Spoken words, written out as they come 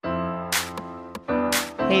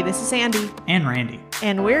Hey, this is Sandy, And Randy.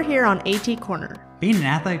 and we're here on AT Corner. Being an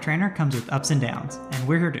athletic trainer comes with ups and downs, and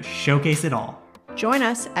we're here to showcase it all. Join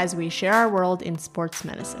us as we share our world in sports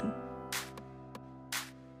medicine.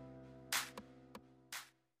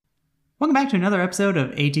 Welcome back to another episode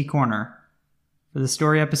of AT Corner. For the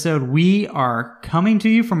story episode, we are coming to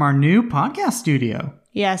you from our new podcast studio.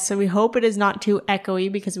 Yes, so we hope it is not too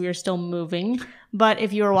echoey because we are still moving. But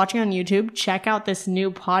if you are watching on YouTube, check out this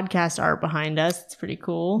new podcast art behind us. It's pretty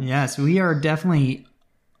cool. Yes, we are definitely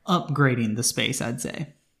upgrading the space, I'd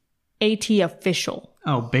say. AT official.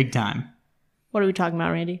 Oh, big time. What are we talking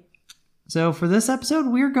about, Randy? So for this episode,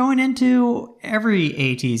 we're going into every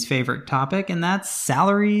AT's favorite topic, and that's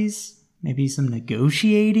salaries, maybe some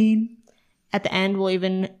negotiating. At the end, we'll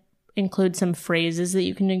even include some phrases that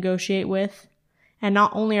you can negotiate with. And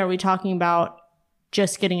not only are we talking about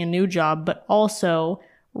just getting a new job, but also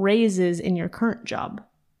raises in your current job.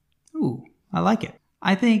 Ooh, I like it.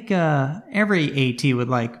 I think every AT would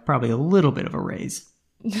like probably a little bit of a raise.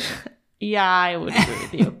 Yeah, I would agree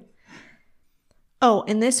with you. Oh,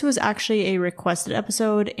 and this was actually a requested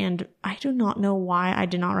episode, and I do not know why I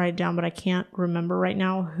did not write it down, but I can't remember right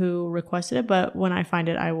now who requested it. But when I find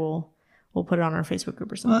it, we'll put it on our Facebook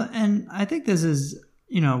group or something. Well, and I think this is,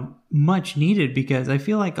 much needed because I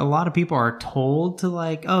feel like a lot of people are told to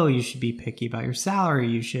like, oh, you should be picky about your salary,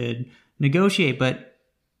 you should negotiate, but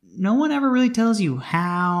no one ever really tells you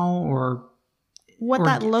how or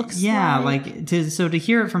that looks like. To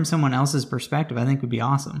hear it from someone else's perspective, I think would be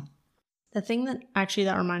awesome. The thing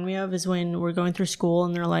that reminded me of is when we're going through school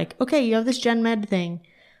and they're like, okay, you have this gen med thing.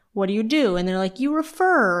 What do you do? And they're like, you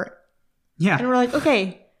refer. Yeah. And we're like,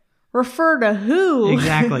 okay, refer to who?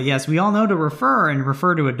 Exactly. Yes, we all know to refer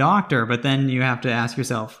to a doctor, but then you have to ask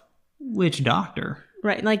yourself, which doctor?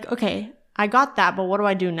 Right. Like, okay, I got that, but what do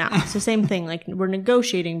I do now? It's the same thing. Like, we're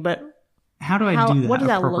negotiating, but how do I do that? What does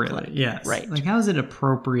that look appropriately? like? Yes. Right. Like, how is it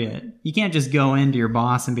appropriate? You can't just go into your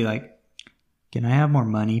boss and be like, can I have more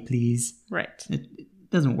money, please? Right. It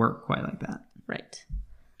doesn't work quite like that.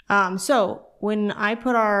 Right. So when I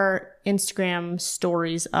put our Instagram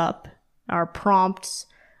stories up, our prompts,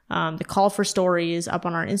 the call for stories up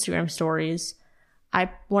on our Instagram stories,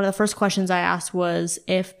 one of the first questions I asked was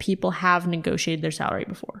if people have negotiated their salary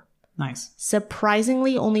before. Nice.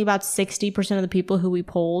 Surprisingly, only about 60% of the people who we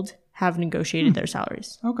polled have negotiated their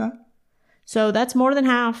salaries. Okay. So that's more than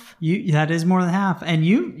half. That is more than half. And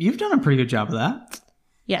you've done a pretty good job of that.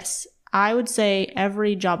 Yes. I would say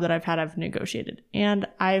every job that I've had, I've negotiated. And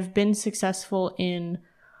I've been successful in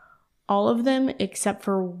all of them except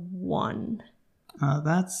for one.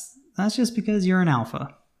 That's just because you're an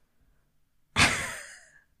alpha.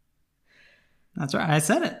 That's right. I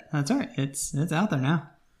said it. That's right. It's out there now.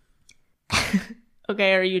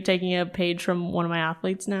 Okay, are you taking a page from one of my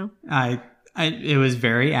athletes now? It was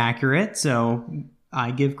very accurate, so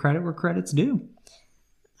I give credit where credit's due.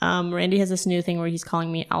 Randy has this new thing where he's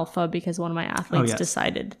calling me alpha because one of my athletes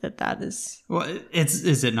decided that is... Well,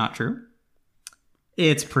 is it not true?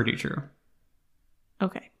 It's pretty true.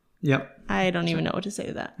 Okay. Yep. I don't even know what to say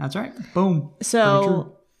to that. That's right. Boom.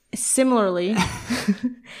 So similarly,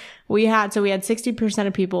 we had 60%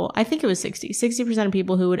 of people, I think it was 60% of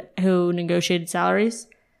people who negotiated salaries.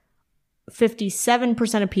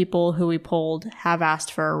 57% of people who we polled have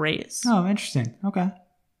asked for a raise. Oh, interesting. Okay.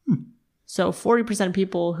 So 40% of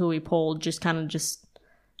people who we polled just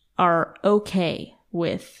are okay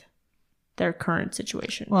with their current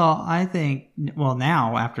situation. Well, I think,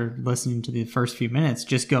 now after listening to the first few minutes,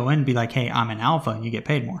 just go in and be like, hey, I'm an alpha and you get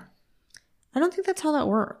paid more. I don't think that's how that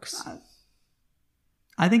works.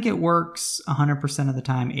 I think it works 100% of the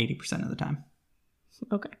time, 80% of the time.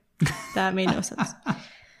 Okay. That made no sense.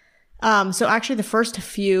 So actually the first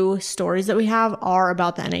few stories that we have are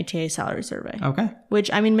about the NATA salary survey. Okay.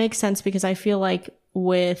 Which, makes sense because I feel like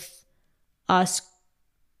with us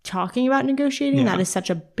talking about negotiating, that is such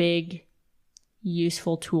a big,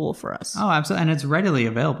 useful tool for us. Oh, absolutely. And it's readily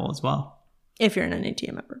available as well. If you're an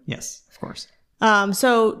NATA member. Yes, of course.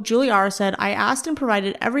 So Julie R. said, I asked and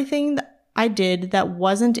provided everything that I did that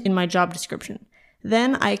wasn't in my job description.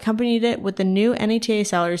 Then I accompanied it with the new NATA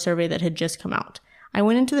salary survey that had just come out. I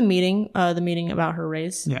went into the meeting about her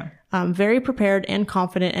raise. Yeah. Very prepared and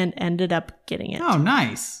confident and ended up getting it. Oh,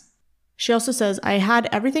 nice. She also says, I had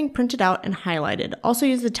everything printed out and highlighted. Also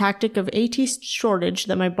used the tactic of AT shortage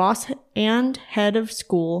that my boss and head of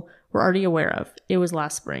school were already aware of. It was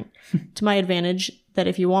last spring. To my advantage that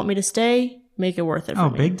if you want me to stay, make it worth it for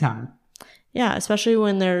me. Oh, big time. Yeah, especially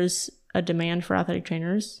when there's a demand for athletic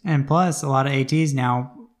trainers. And plus, a lot of ATs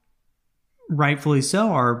now, rightfully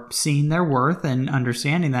so, are seeing their worth and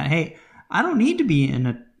understanding that, hey, I don't need to be in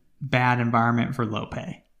a bad environment for low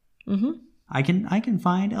pay. Mm-hmm. I can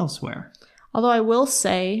find elsewhere. Although I will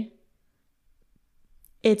say,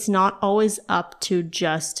 it's not always up to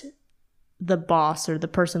just the boss or the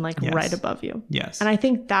person like Yes. right above you. Yes. And I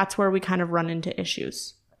think that's where we kind of run into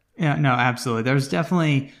issues. Yeah, no, absolutely.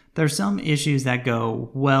 There's some issues that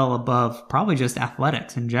go well above probably just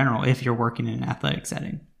athletics in general if you're working in an athletic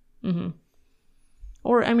setting. Mm-hmm.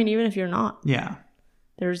 Or, I mean, even if you're not. Yeah.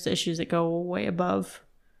 There's issues that go way above.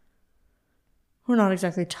 We're not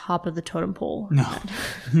exactly top of the totem pole. No.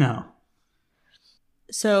 No.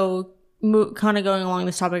 So, kind of going along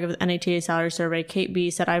this topic of the NATA salary survey, Kate B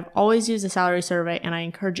said, I've always used the salary survey and I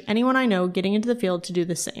encourage anyone I know getting into the field to do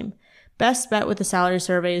the same. Best bet with the salary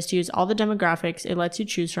survey is to use all the demographics it lets you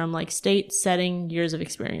choose from, like state, setting, years of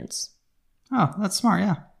experience. Oh, that's smart,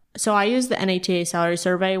 yeah. So I used the NATA salary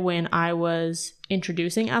survey when I was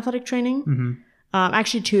introducing athletic training. Mm-hmm.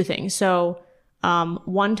 Actually, two things. So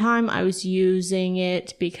one time I was using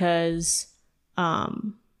it because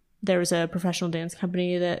there was a professional dance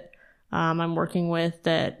company that I'm working with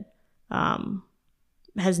that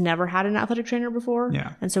has never had an athletic trainer before.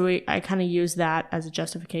 Yeah. And so I kind of used that as a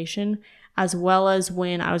justification, as well as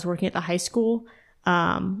when I was working at the high school.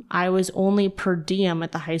 I was only per diem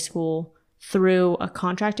at the high school through a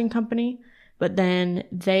contracting company, but then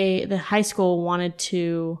the high school wanted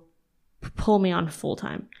to pull me on full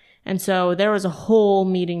time. And so there was a whole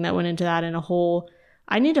meeting that went into that, and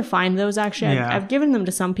I need to find those actually. Yeah. I've given them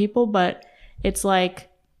to some people, but it's like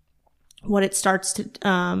what it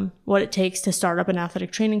takes to start up an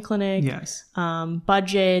athletic training clinic. Yes.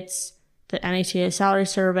 Budgets, the NATA salary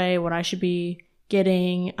survey, what I should be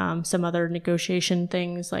getting, some other negotiation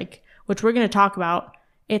things, like, which we're going to talk about.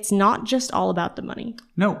 It's not just all about the money.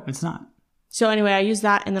 No, it's not. So anyway, I use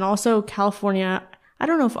that. And then also California, I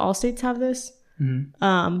don't know if all states have this,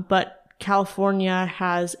 but California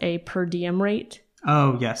has a per diem rate.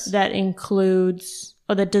 Oh, yes. That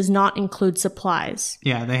that does not include supplies.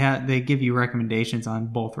 Yeah, they give you recommendations on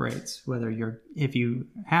both rates, if you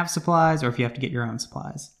have supplies or if you have to get your own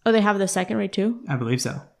supplies. Oh, they have the second rate too? I believe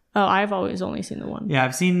so. Oh, I've always only seen the one. Yeah,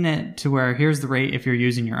 I've seen it to where here's the rate if you're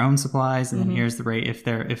using your own supplies, and then here's the rate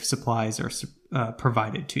if supplies are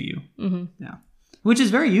provided to you. Mm-hmm. Yeah, which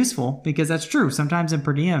is very useful because that's true. Sometimes in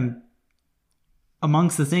per diem,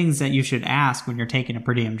 amongst the things that you should ask when you're taking a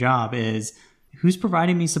per diem job is, who's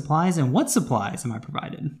providing me supplies and what supplies am I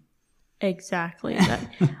provided? Exactly.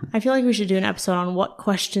 I feel like we should do an episode on what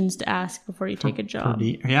questions to ask before you take a job.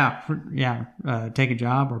 Take a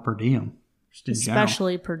job or per diem.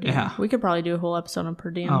 Especially per diem. Yeah. We could probably do a whole episode on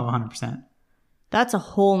per diem. Oh, 100%. That's a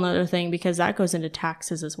whole nother thing because that goes into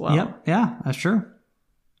taxes as well. Yep. Yeah, that's true.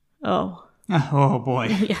 Oh. Oh, boy.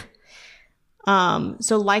 Yeah.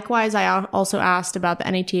 So likewise, I also asked about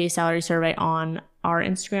the NATA salary survey on our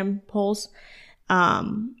Instagram polls.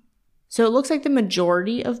 So it looks like the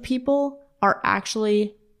majority of people are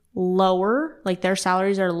actually lower, like their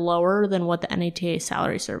salaries are lower than what the NATA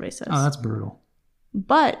salary survey says. Oh, that's brutal.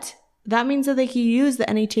 But that means that they can use the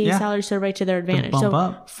NATA salary survey to their advantage. Bump So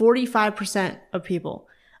up. 45% of people,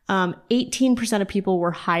 18% of people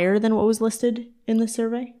were higher than what was listed in the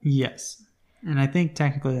survey. Yes. And I think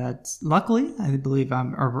technically luckily, I believe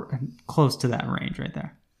I'm close to that range right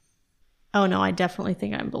there. Oh, no, I definitely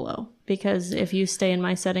think I'm below. Because if you stay in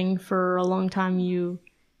my setting for a long time, you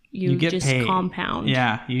get just paid. Compound.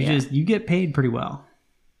 Yeah, you get paid pretty well.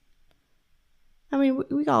 I mean,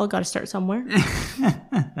 we all got to start somewhere.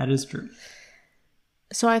 That is true.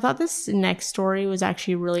 So I thought this next story was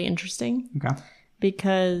actually really interesting. Okay.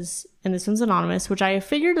 Because, and this one's anonymous, which I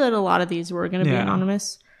figured that a lot of these were going to be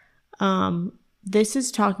anonymous. This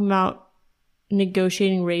is talking about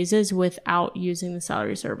negotiating raises without using the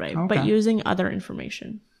salary survey, but using other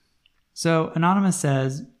information. So Anonymous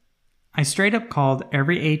says, I straight up called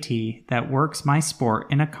every AT that works my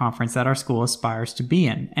sport in a conference that our school aspires to be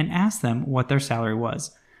in and asked them what their salary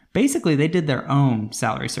was. Basically, they did their own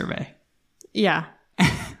salary survey. Yeah.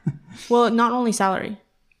 Well, not only salary.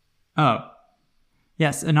 Oh.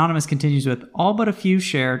 Yes, Anonymous continues with, all but a few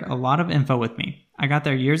shared a lot of info with me. I got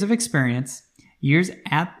their years of experience, years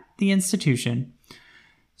at the institution,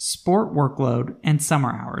 sport workload, and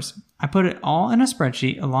summer hours. I put it all in a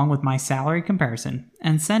spreadsheet along with my salary comparison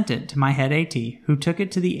and sent it to my head AT, who took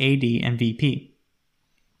it to the AD and VP.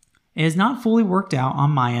 It is not fully worked out on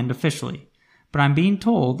my end officially, but I'm being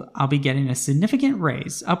told I'll be getting a significant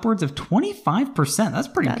raise, upwards of 25%. That's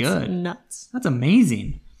pretty good. That's nuts. That's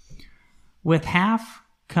amazing. With half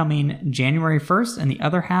coming January 1st and the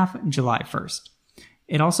other half July 1st.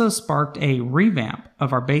 It also sparked a revamp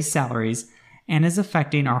of our base salaries and is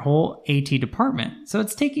affecting our whole AT department. So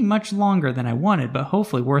it's taking much longer than I wanted, but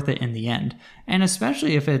hopefully worth it in the end. And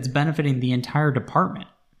especially if it's benefiting the entire department.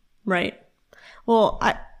 Right. Well,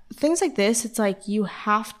 things like this, it's like you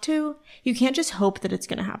can't just hope that it's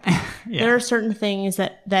going to happen. Yeah. There are certain things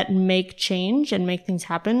that make change and make things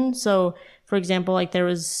happen. So, for example, like there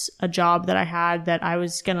was a job that I had that I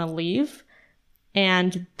was going to leave.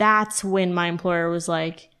 And that's when my employer was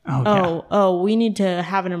like, we need to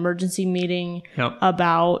have an emergency meeting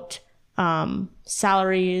about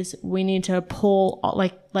salaries. We need to pull,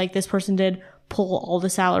 like this person did, pull all the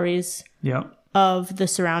salaries of the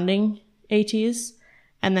surrounding ATs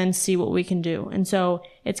and then see what we can do. And so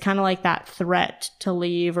it's kind of like that threat to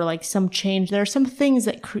leave or like some change. There are some things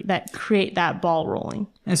that create that ball rolling.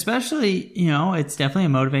 Especially, it's definitely a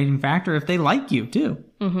motivating factor if they like you too.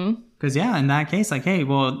 Mm-hmm. Because, in that case, like, hey,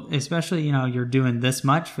 well, especially, you're doing this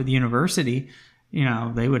much for the university,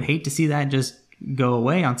 they would hate to see that just go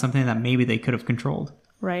away on something that maybe they could have controlled.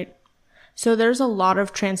 Right. So there's a lot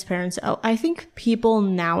of transparency. I think people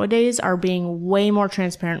nowadays are being way more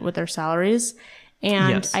transparent with their salaries.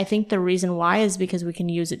 And I think the reason why is because we can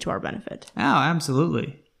use it to our benefit. Oh,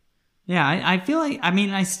 absolutely. Yeah, I feel like,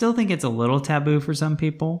 I still think it's a little taboo for some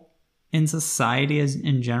people in society as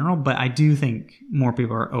in general, but I do think more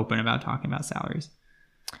people are open about talking about salaries.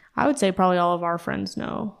 I would say probably all of our friends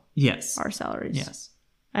know our salaries. Yes.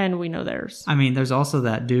 And we know theirs. There's also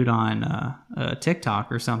that dude on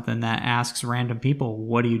TikTok or something that asks random people,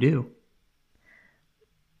 what do you do?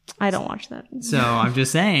 I don't watch that. So I'm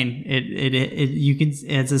just saying, you can,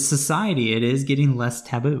 as a society, it is getting less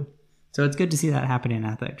taboo. So it's good to see that happening in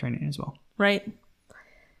athletic training as well. Right.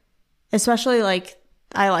 Especially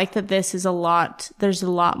I like that this is there's a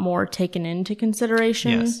lot more taken into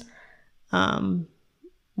consideration. Yes.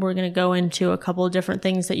 We're going to go into a couple of different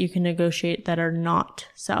things that you can negotiate that are not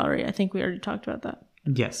salary. I think we already talked about that.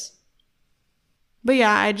 Yes. But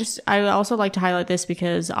yeah, I also like to highlight this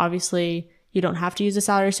because obviously you don't have to use a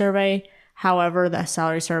salary survey. However, that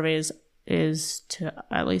salary survey is to,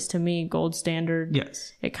 at least to me, gold standard.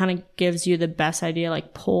 Yes. It kind of gives you the best idea,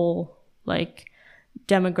 like poll, like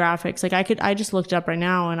demographics. Like I just looked up right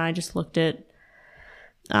now and I just looked at,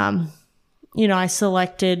 I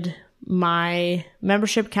selected my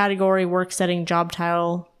membership category, work setting, job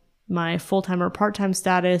title, my full-time or part-time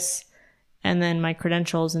status, and then my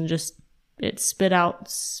credentials, and just it spit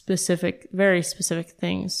out very specific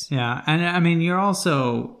things. Yeah. And you're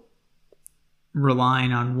also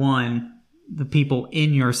relying on the people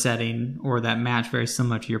in your setting or that match very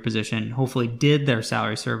similar to your position hopefully did their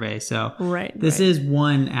salary survey. So this is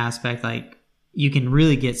one aspect, like you can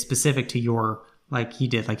really get specific to your, like he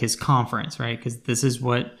did, like his conference, right? Because this is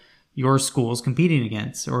what your school is competing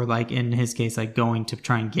against, or like in his case, like going to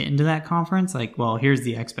try and get into that conference. Like, well, here's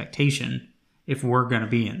the expectation if we're going to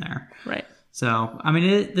be in there. Right. So,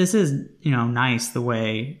 this is, nice the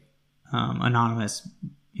way Anonymous,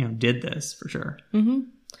 did this for sure. Mm-hmm.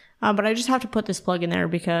 But I just have to put this plug in there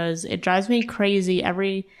because it drives me crazy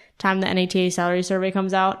every time the NATA salary survey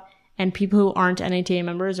comes out and people who aren't NATA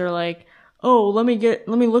members are like, oh, let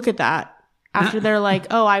me look at that. After they're like,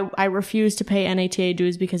 oh, I refuse to pay NATA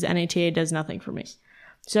dues because NATA does nothing for me.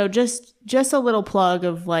 So just a little plug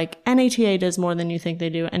of like NATA does more than you think they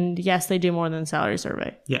do. And yes, they do more than the salary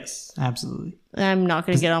survey. Yes, absolutely. I'm not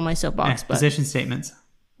going to get on my soapbox. But position statements.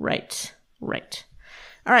 Right. All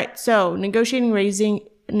right. So negotiating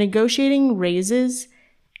raises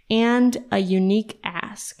and a unique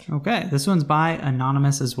ask. Okay. This one's by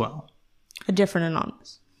Anonymous as well. A different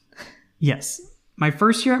Anonymous. Yes. My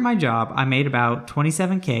first year at my job, I made about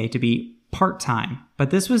 $27K to be part-time,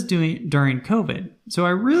 but this was during COVID. So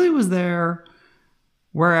I really was there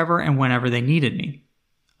wherever and whenever they needed me.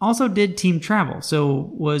 Also did team travel,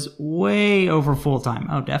 so was way over full-time.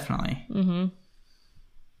 Oh, definitely. Mm-hmm.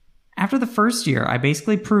 After the first year, I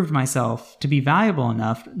basically proved myself to be valuable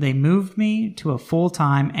enough. They moved me to a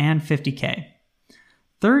full-time and 50K.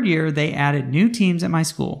 Third year, they added new teams at my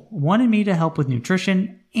school, wanted me to help with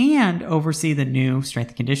nutrition and oversee the new strength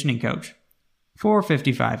and conditioning coach for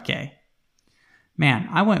 55K. Man,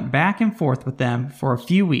 I went back and forth with them for a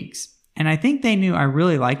few weeks, and I think they knew I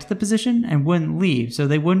really liked the position and wouldn't leave, so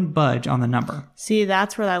they wouldn't budge on the number. See,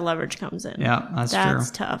 that's where that leverage comes in. Yeah, that's true.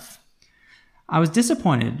 That's tough. I was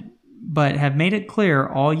disappointed, but have made it clear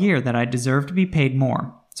all year that I deserve to be paid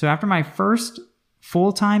more. So after my first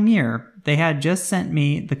full-time year, they had just sent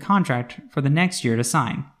me the contract for the next year to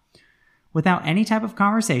sign. Without any type of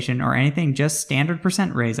conversation or anything, just standard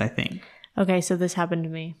percent raise, I think. Okay, so this happened to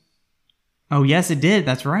me. Oh, yes, it did.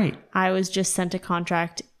 That's right. I was just sent a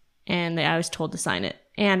contract and I was told to sign it.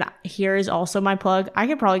 And here is also my plug. I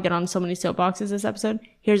could probably get on so many soapboxes this episode.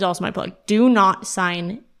 Here's also my plug. Do not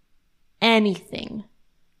sign anything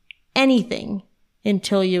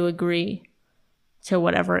until you agree to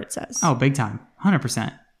whatever it says. Oh, big time.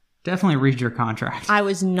 100%. Definitely read your contract. I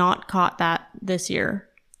was not caught that this year.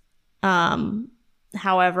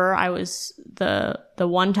 However, I was the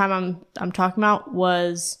one time I'm talking about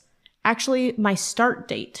was actually my start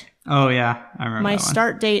date. Oh yeah, I remember my that one.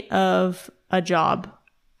 start date of a job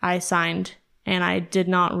I signed, and I did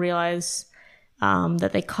not realize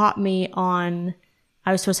that they caught me on.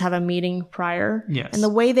 I was supposed to have a meeting prior. Yes. And the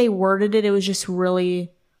way they worded it, it was just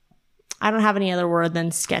really, I don't have any other word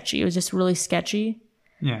than sketchy. It was just really sketchy.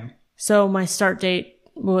 Yeah. So my start date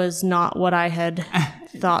was not what I had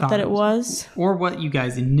thought that it was. Or what you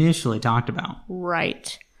guys initially talked about.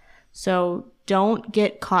 Right. So don't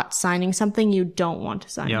get caught signing something you don't want to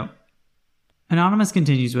sign. Yep. Anonymous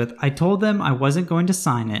continues with, I told them I wasn't going to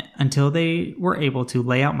sign it until they were able to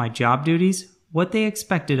lay out my job duties, what they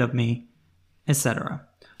expected of me, etc.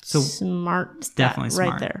 So smart. Definitely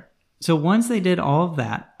smart. Right there. So once they did all of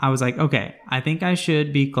that, I was like, okay, I think I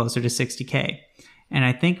should be closer to 60K. And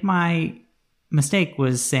I think my mistake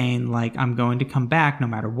was saying like, I'm going to come back no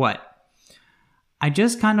matter what. I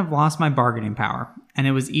just kind of lost my bargaining power. And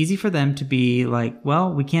it was easy for them to be like,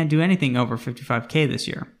 well, we can't do anything over 55K this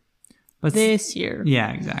year. But this year.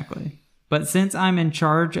 Yeah, exactly. But since I'm in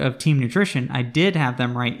charge of team nutrition, I did have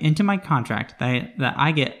them write into my contract that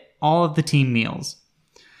I get all of the team meals.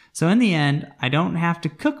 So in the end, I don't have to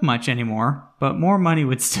cook much anymore, but more money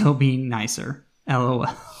would still be nicer. LOL.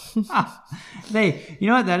 Hey, you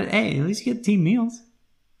know what? Hey, at least you get team meals.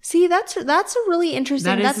 See, that's a really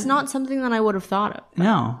interesting. That's not something that I would have thought of.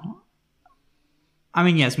 No. I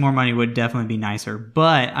mean, yes, more money would definitely be nicer,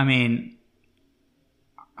 but I mean,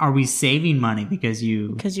 are we saving money because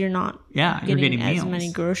you're not you're getting as meals.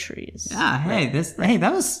 Many groceries? Yeah, hey,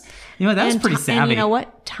 that was pretty savvy. And you know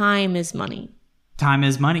what? Time is money. Time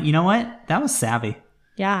is money. You know what? That was savvy.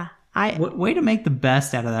 Yeah. Way to make the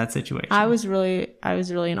best out of that situation. I was really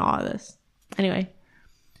in awe of this. Anyway.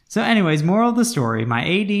 So anyways, moral of the story, my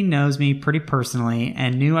AD knows me pretty personally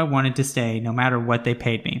and knew I wanted to stay no matter what they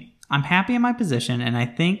paid me. I'm happy in my position, and I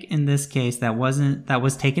think in this case that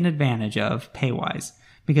was taken advantage of pay-wise.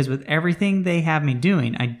 Because with everything they have me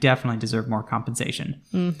doing, I definitely deserve more compensation.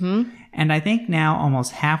 Mm-hmm. And I think now,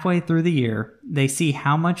 almost halfway through the year, they see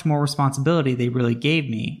how much more responsibility they really gave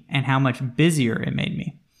me and how much busier it made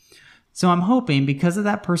me. So I'm hoping because of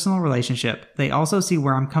that personal relationship, they also see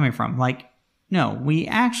where I'm coming from. Like, no, we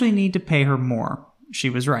actually need to pay her more. She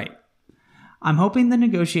was right. I'm hoping the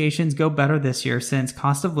negotiations go better this year since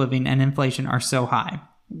cost of living and inflation are so high.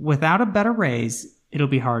 Without a better raise, it'll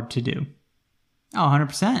be hard to do. Oh,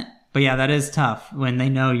 100%. But yeah, that is tough when they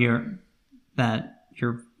know you're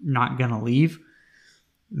not going to leave.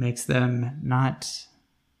 It makes them not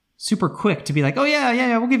super quick to be like, oh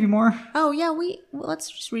yeah, we'll give you more. Oh yeah,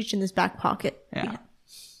 let's just reach in this back pocket.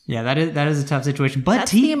 Yeah, that is a tough situation. But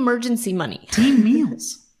that's the emergency money. Team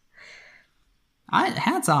meals.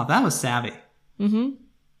 Hats off. That was savvy. Mm-hmm.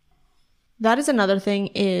 That is another thing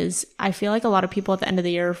is I feel like a lot of people at the end of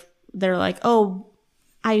the year, they're like, oh,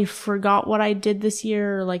 I forgot what I did this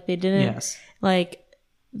year. Or like they didn't. Yes. Like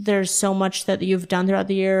there's so much that you've done throughout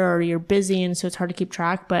the year or you're busy and so it's hard to keep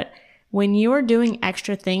track. But when you are doing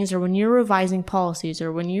extra things or when you're revising policies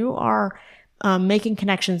or when you are making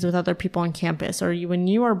connections with other people on campus or when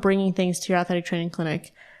you are bringing things to your athletic training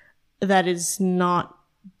clinic that is not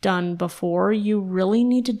done before, you really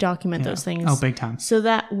need to document those things. Oh, big time. So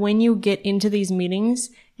that when you get into these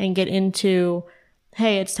meetings and get into,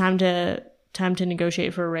 hey, it's time to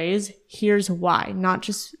negotiate for a raise, here's why. Not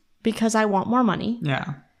just because I want more money.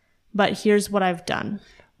 Yeah. But here's what I've done.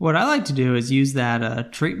 What I like to do is use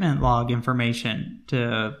that treatment log information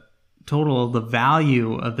to total the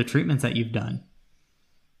value of the treatments that you've done.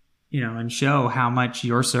 And show how much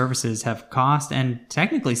your services have cost and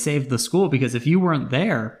technically saved the school, because if you weren't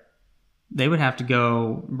there, they would have to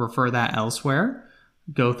go refer that elsewhere,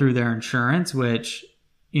 go through their insurance, which,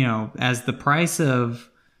 as the price of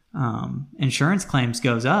insurance claims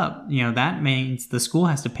goes up, that means the school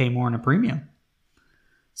has to pay more in a premium.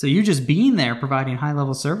 So you just being there providing high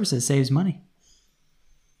level services saves money.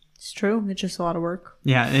 It's true. It's just a lot of work.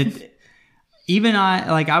 Yeah.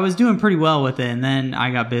 I was doing pretty well with it, and then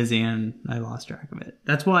I got busy and I lost track of it.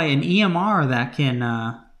 That's why an EMR that can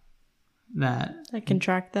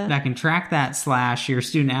track that. That can track that / your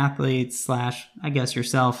student athletes / I guess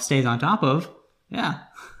yourself stays on top of. Yeah.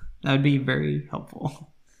 That would be very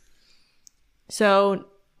helpful. So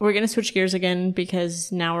we're going to switch gears again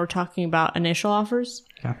because now we're talking about initial offers.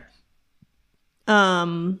 Okay.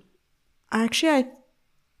 Actually,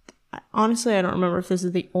 honestly, I don't remember if this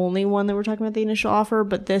is the only one that we're talking about the initial offer,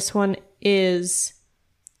 but this one is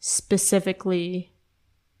specifically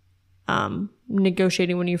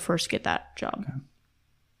negotiating when you first get that job. Okay.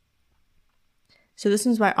 So this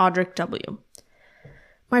one's by Audric W.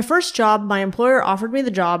 My first job, my employer offered me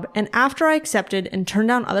the job, and after I accepted and turned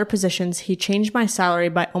down other positions, he changed my salary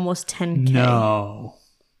by almost $10,000. No.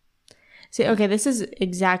 See, okay, this is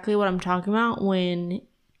exactly what I'm talking about when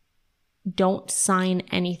don't sign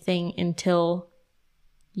anything until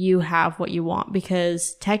you have what you want,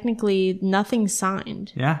 because technically nothing's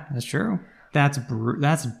signed. Yeah, that's true. That's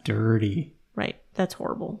dirty. Right. That's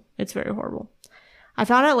horrible. It's very horrible. I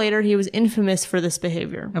found out later he was infamous for this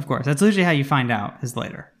behavior. Of course. That's usually how you find out, is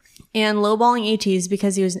later. And lowballing ATs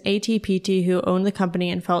because he was an AT-PT who owned the company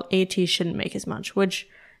and felt ATs shouldn't make as much, which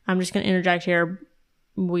I'm just going to interject here.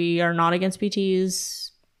 We are not against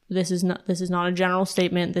PTs. This is not a general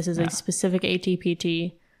statement. This is a specific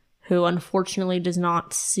AT-PT who unfortunately does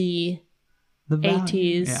not see the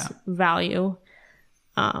AT's value.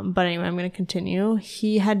 But anyway, I'm going to continue.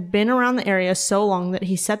 He had been around the area so long that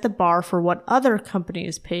he set the bar for what other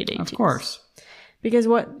companies paid ATs. Of course. Because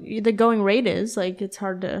what the going rate is, like, it's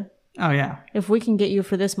hard to... Oh, yeah. If we can get you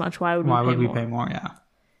for this much, why would we pay more? Yeah.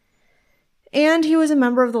 And he was a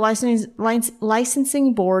member of the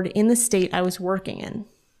licensing board in the state I was working in.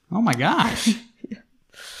 Oh, my gosh.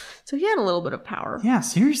 So he had a little bit of power. Yeah,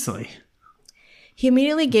 seriously. He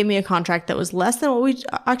immediately gave me a contract that was less than what we...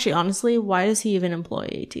 Actually, honestly, why does he even employ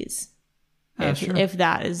ATs? If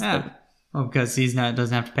that is... Yeah. Well, because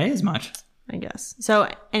doesn't have to pay as much. I guess. So,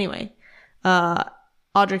 anyway...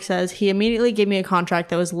 Audric says, he immediately gave me a contract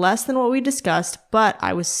that was less than what we discussed, but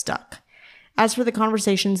I was stuck. As for the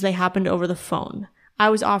conversations, they happened over the phone. I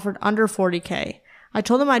was offered under $40,000. I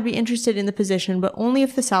told them I'd be interested in the position, but only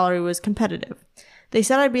if the salary was competitive. They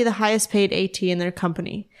said I'd be the highest paid AT in their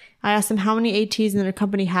company. I asked them how many ATs in their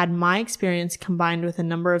company had my experience combined with a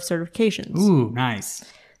number of certifications. Ooh, nice.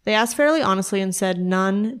 They asked fairly honestly and said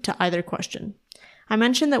none to either question. I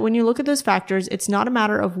mentioned that when you look at those factors, it's not a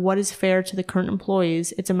matter of what is fair to the current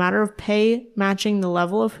employees. It's a matter of pay matching the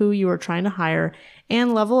level of who you are trying to hire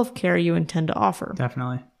and level of care you intend to offer.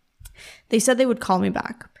 Definitely. They said they would call me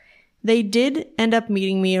back. They did end up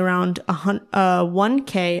meeting me around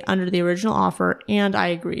 $1,000 under the original offer, and I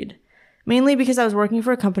agreed. Mainly because I was working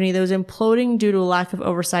for a company that was imploding due to a lack of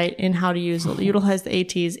oversight in how to utilize the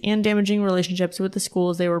ATs and damaging relationships with the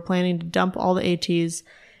schools. They were planning to dump all the ATs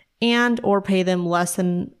and or pay them less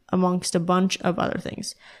than amongst a bunch of other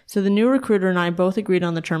things. So the new recruiter and I both agreed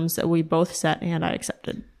on the terms that we both set, and I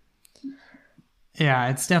accepted. Yeah,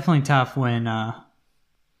 it's definitely tough when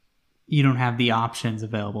you don't have the options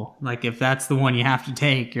available. Like, if that's the one you have to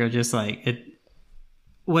take, you're just like,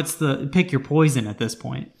 pick your poison at this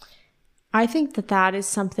point. I think that is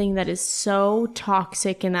something that is so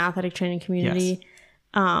toxic in the athletic training community.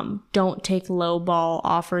 Yes. Don't take low ball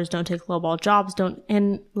offers, don't take low ball jobs,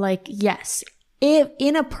 yes, if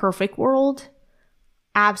in a perfect world,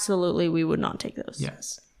 absolutely we would not take those.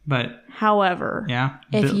 Yes. But however,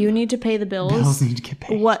 if you need to pay the bills need to get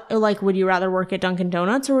paid. Would you rather work at Dunkin'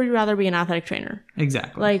 Donuts or would you rather be an athletic trainer?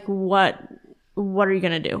 Exactly. Like, what are you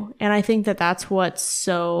going to do? And I think that's what's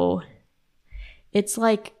so, it's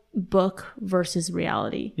like book versus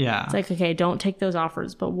reality. Yeah. It's like, okay, don't take those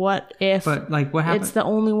offers, but what what happens? It's the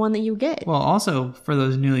only one that you get? Well, also for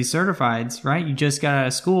those newly certifieds, right? You just got out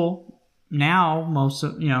of school. Now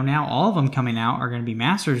now all of them coming out are going to be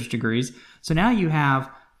master's degrees. So now you have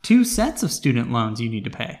 2 sets of student loans you need to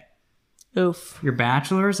pay. Oof. Your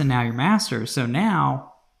bachelor's and now your master's. So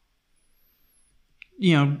now,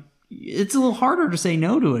 it's a little harder to say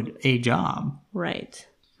no to a job. Right.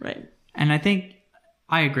 And I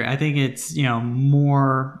agree. I think it's,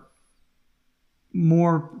 more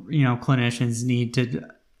clinicians need to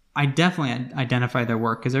definitely identify their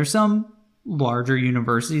work, because there's some larger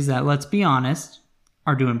universities that, let's be honest,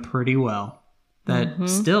 are doing pretty well that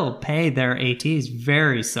still pay their ATs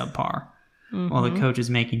very subpar while the coach is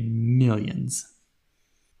making millions.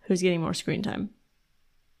 Who's getting more screen time?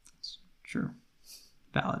 True.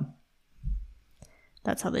 Valid.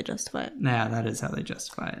 That's how they justify it. Yeah, that is how they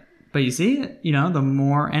justify it. But you see, the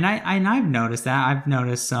more, and I've noticed that. I've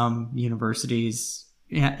noticed some universities,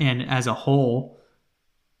 and as a whole,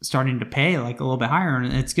 starting to pay like a little bit higher,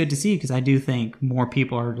 and it's good to see, because I do think more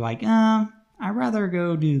people are like, I'd rather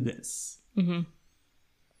go do this. Mm-hmm.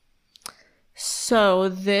 So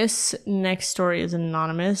this next story is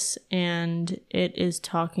anonymous, and it is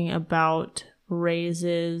talking about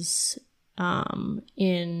raises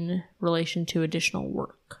in relation to additional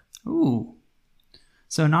work. Ooh.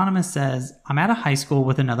 So Anonymous says, I'm at a high school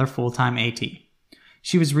with another full-time AT.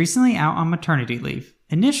 She was recently out on maternity leave.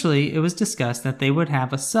 Initially, it was discussed that they would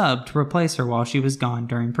have a sub to replace her while she was gone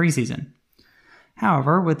during preseason.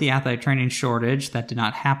 However, with the athletic training shortage, that did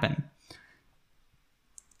not happen.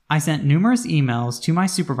 I sent numerous emails to my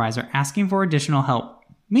supervisor asking for additional help.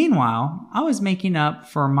 Meanwhile, I was making up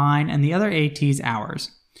for mine and the other AT's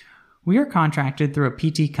hours. We are contracted through a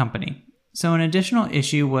PT company, so an additional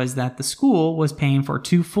issue was that the school was paying for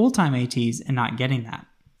 2 full-time ATs and not getting that.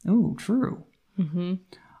 Ooh, true. Mm-hmm.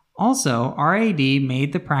 Also, our AD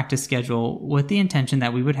made the practice schedule with the intention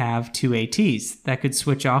that we would have 2 ATs that could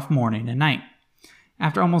switch off morning and night.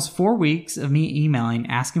 After almost 4 weeks of me emailing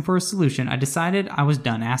asking for a solution, I decided I was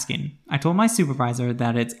done asking. I told my supervisor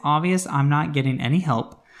that it's obvious I'm not getting any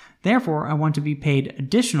help, therefore I want to be paid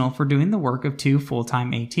additional for doing the work of 2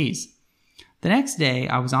 full-time ATs. The next day,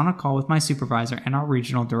 I was on a call with my supervisor and our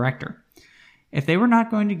regional director. If they were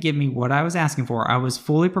not going to give me what I was asking for, I was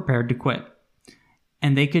fully prepared to quit.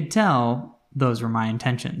 And they could tell those were my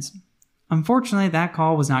intentions. Unfortunately, that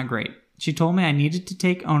call was not great. She told me I needed to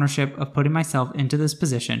take ownership of putting myself into this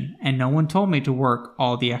position, and no one told me to work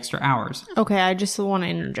all the extra hours. Okay, I just want to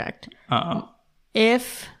interject. Uh-oh.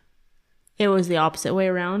 If it was the opposite way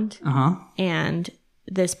around, Uh-huh. and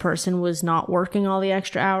this person was not working all the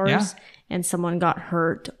extra hours, and someone got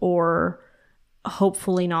hurt, or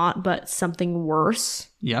hopefully not, but something worse,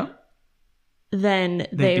 Yep. then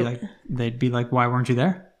they'd be like, why weren't you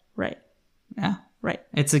there? Right. Yeah. Right.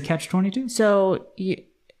 It's a catch-22. So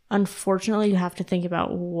unfortunately, you have to think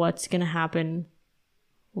about what's going to happen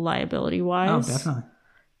liability-wise. Oh, definitely.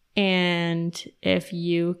 And if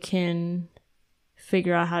you can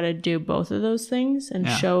figure out how to do both of those things and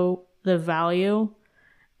show the value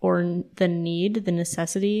or the need, the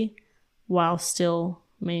necessity, while still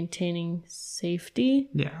maintaining safety,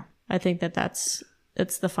 Yeah. I think that's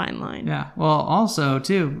the fine line. Yeah. Well, also,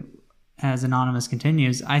 too, as Anonymous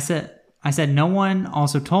continues, I said no one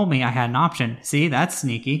also told me I had an option. See, that's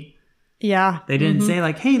sneaky. Yeah. They didn't say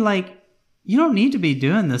like, hey, like, you don't need to be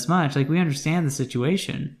doing this much. Like, we understand the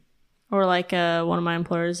situation. Or like one of my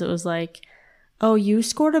employers, it was like, oh, you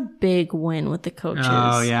scored a big win with the coaches.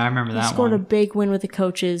 Oh, yeah, I remember that one. You scored a big win with the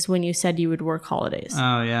coaches when you said you would work holidays.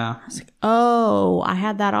 Oh, yeah. I was like, oh, I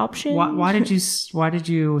had that option? Why did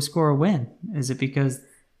you score a win? Is it because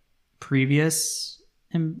previous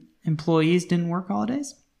employees didn't work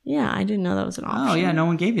holidays? Yeah, I didn't know that was an option. Oh, yeah, no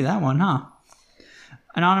one gave you that one, huh?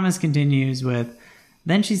 Anonymous continues with,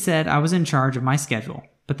 then she said I was in charge of my schedule,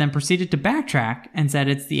 but then proceeded to backtrack and said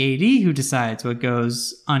it's the AD who decides what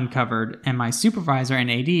goes uncovered, and my supervisor and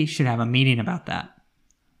AD should have a meeting about that.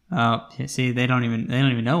 Oh, see, they don't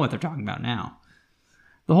even know what they're talking about now.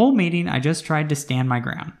 The whole meeting, I just tried to stand my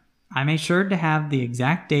ground. I made sure to have the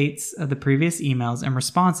exact dates of the previous emails and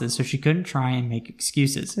responses so she couldn't try and make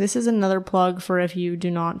excuses. This is another plug for if you do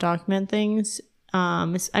not document things.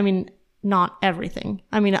 Not everything.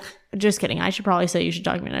 Just kidding. I should probably say you should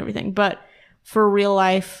document everything. But for real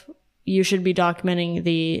life, you should be documenting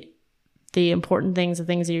the important things, the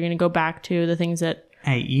things that you're going to go back to, the things that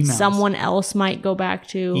emails. Someone else might go back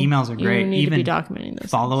to. Emails are great. You need to be documenting those.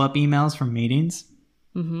 Follow-up emails from meetings.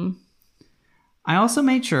 Mm-hmm. I also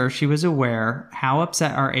made sure she was aware how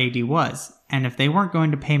upset our AD was, and if they weren't going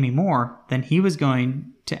to pay me more, then he was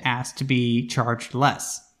going to ask to be charged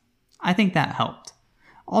less. I think that helped.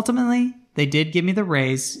 Ultimately, they did give me the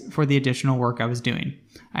raise for the additional work I was doing.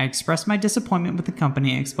 I expressed my disappointment with the company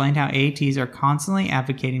and explained how ATs are constantly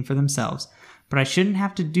advocating for themselves, but I shouldn't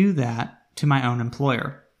have to do that to my own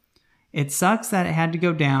employer. It sucks that it had to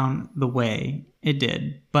go down the way it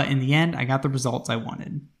did, but in the end, I got the results I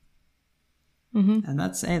wanted. Mm-hmm. And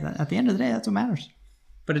at the end of the day, that's what matters.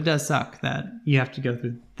 But it does suck that you have to go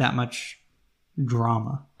through that much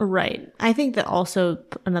drama. Right. I think that also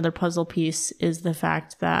another puzzle piece is the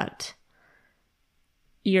fact that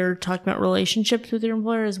you're talking about relationships with your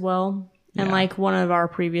employer as well. And like one of our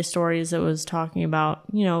previous stories that was talking about,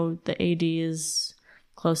 the AD is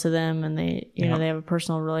close to them and they, they have a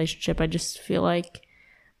personal relationship. I just feel like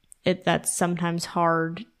that's sometimes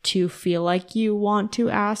hard to feel like you want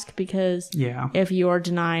to ask because if you are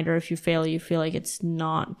denied or if you fail, you feel like it's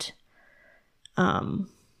not,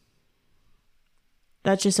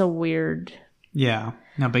 that's just a weird. Yeah,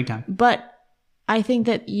 no, big time. But I think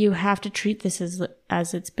that you have to treat this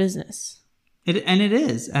as its business. It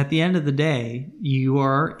is. At the end of the day, you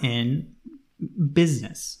are in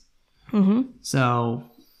business. Mm-hmm. So,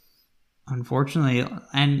 unfortunately,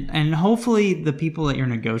 and hopefully the people that you're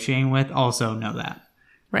negotiating with also know that.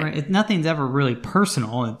 Right? Nothing's ever really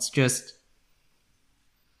personal. It's just...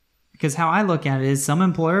 Because how I look at it is some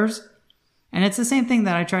employers, And it's the same thing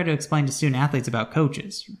that I try to explain to student athletes about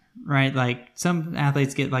coaches, right? Like some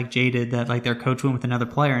athletes get like jaded that like their coach went with another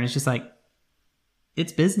player, and it's just like,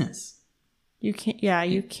 it's business. You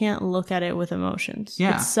can't look at it with emotions.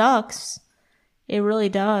 Yeah. It sucks. It really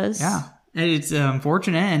does. Yeah. And it's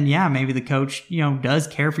unfortunate, and yeah, maybe the coach, does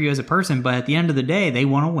care for you as a person, but at the end of the day, they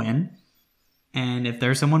want to win. And if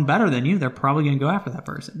there's someone better than you, they're probably going to go after that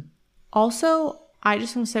person. Also, I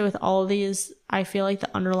just want to say with all of these, I feel like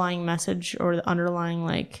the underlying message or the underlying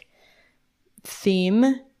like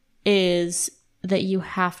theme is that you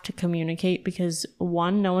have to communicate because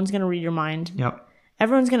one, no one's going to read your mind. Yep.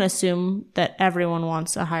 Everyone's going to assume that everyone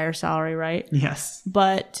wants a higher salary, right? Yes.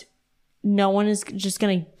 But no one is just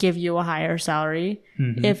going to give you a higher salary.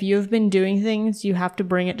 Mm-hmm. If you've been doing things, you have to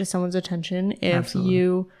bring it to someone's attention. If Absolutely.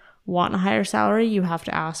 you want a higher salary, you have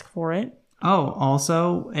to ask for it. Oh,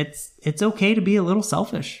 also, it's okay to be a little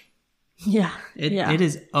selfish. Yeah. It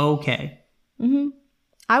is okay. Mm-hmm.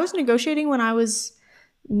 I was negotiating when I was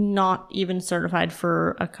not even certified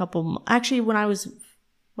for a couple. Actually, when I was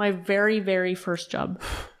my very, very first job.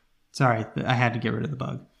 Sorry, I had to get rid of the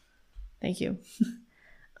bug. Thank you.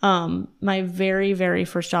 My very, very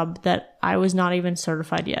first job that I was not even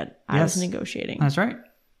certified yet. I was negotiating. That's right.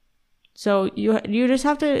 So you just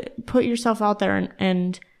have to put yourself out there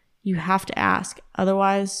and you have to ask.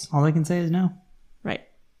 Otherwise, all they can say is no. Right.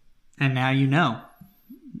 And now you know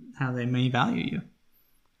how they may value you.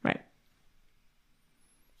 Right.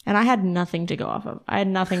 And I had nothing to go off of. I had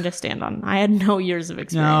nothing to stand on. I had no years of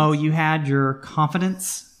experience. No, you had your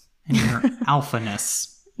confidence and your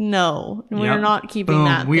alphaness. No, we are not keeping Boom.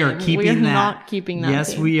 that. We are keeping that. Not keeping that.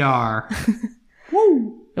 Yes, theme. we are.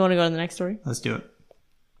 Woo! You want to go to the next story? Let's do it.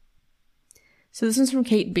 So this one's from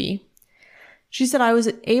Kate B. She said, I was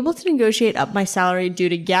able to negotiate up my salary due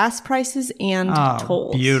to gas prices and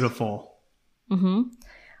tolls. Beautiful. Mm-hmm.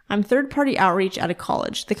 I'm third-party outreach at a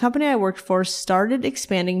college. The company I worked for started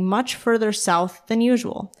expanding much further south than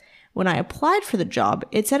usual. When I applied for the job,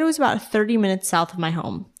 it said it was about 30 minutes south of my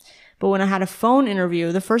home. But when I had a phone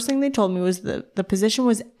interview, the first thing they told me was that the position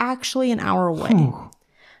was actually an hour away. Whew.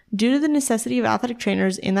 Due to the necessity of athletic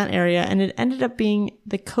trainers in that area, and it ended up being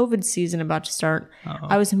the COVID season about to start,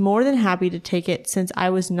 I was more than happy to take it since I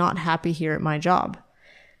was not happy here at my job.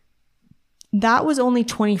 That was only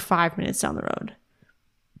 25 minutes down the road.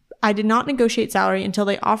 I did not negotiate salary until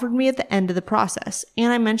they offered me at the end of the process,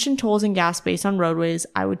 and I mentioned tolls and gas based on roadways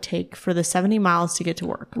I would take for the 70 miles to get to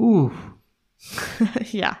work. Ooh.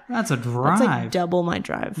 Yeah. That's a drive. That's like double my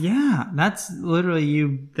drive. Yeah, that's literally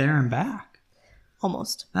you there and back.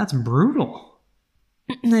 Almost. That's brutal.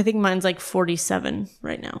 I think mine's like 47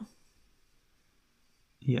 right now.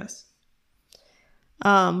 Yes.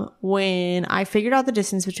 When I figured out the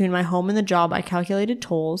distance between my home and the job, I calculated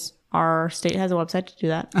tolls. Our state has a website to do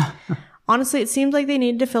that. Honestly, it seemed like they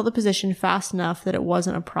needed to fill the position fast enough that it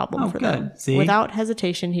wasn't a problem for them. See? Without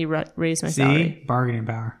hesitation, he raised my salary. Bargaining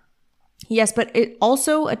power. Yes, but it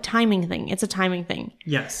also a timing thing. It's a timing thing.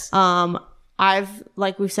 Yes.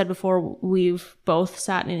 Like we've said before, we've both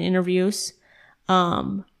sat in interviews.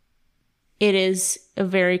 It is a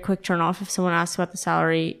very quick turnoff if someone asks about the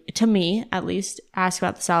salary, to me at least, ask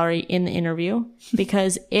about the salary in the interview.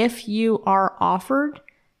 Because if you are offered,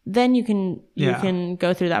 then you can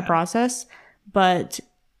go through that process. But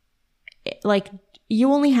like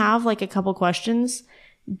you only have like a couple questions.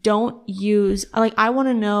 Don't use I want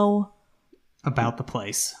to know about the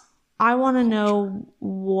place. I want to know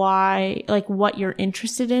why, like what you're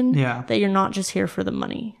interested in. Yeah. That you're not just here for the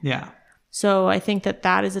money. Yeah. So I think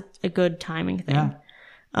that is a good timing thing.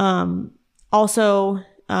 Yeah. Also,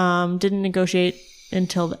 didn't negotiate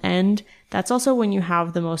until the end. That's also when you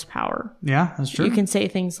have the most power. Yeah, that's true. You can say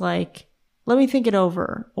things like, let me think it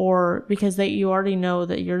over. Or because you already know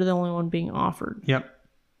that you're the only one being offered. Yep.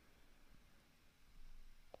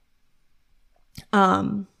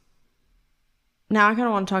 Now I kind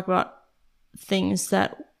of want to talk about things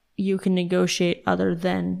that you can negotiate other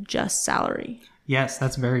than just salary. Yes,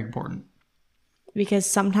 that's very important. Because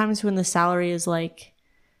sometimes when the salary is like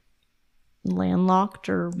landlocked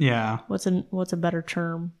or what's a better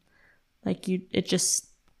term? Like it's just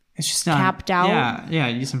not capped out.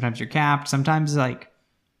 Yeah. Sometimes you're capped. Sometimes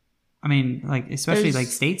especially like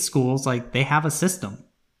state schools, like they have a system.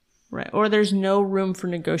 Right. Or there's no room for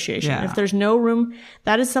negotiation. Yeah. If there's no room,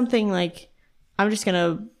 that is something like I'm just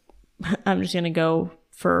gonna go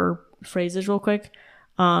for phrases real quick.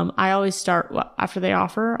 I always start after they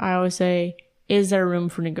offer. I always say, "Is there room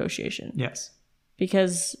for negotiation?" Yes.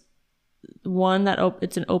 Because one,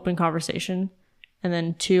 it's an open conversation, and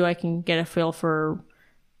then two, I can get a feel for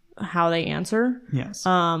how they answer. Yes.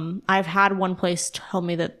 I've had one place tell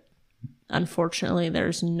me that unfortunately,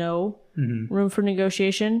 there's no room for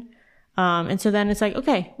negotiation. And so then it's like,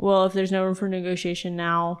 okay, well, if there's no room for negotiation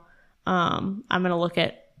now, I'm going to look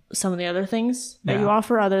at some of the other things that you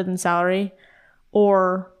offer other than salary,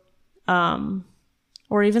 or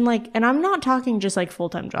even like, and I'm not talking just like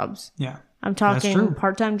full-time jobs. Yeah. I'm talking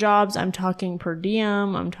part-time jobs. I'm talking per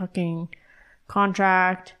diem. I'm talking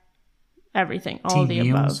contract, everything, all of the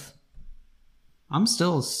above. I'm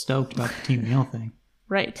still stoked about the team meal thing.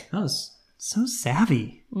 Right. That was so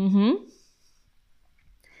savvy.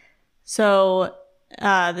 So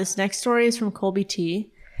this next story is from Colby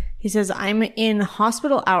T. He says, I'm in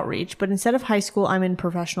hospital outreach, but instead of high school, I'm in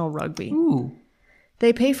professional rugby. Ooh.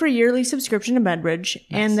 They pay for yearly subscription to MedBridge,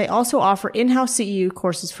 and they also offer in-house CEU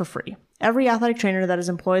courses for free. Every athletic trainer that is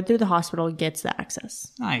employed through the hospital gets the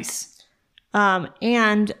access. Nice.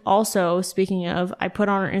 And also, speaking of, I put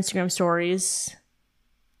on our Instagram stories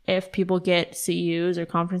if people get CEUs or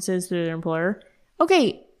conferences through their employer.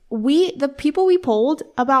 Okay, the people we polled,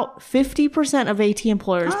 about 50% of AT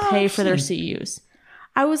employers pay for their CEUs.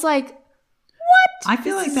 I was like, what? I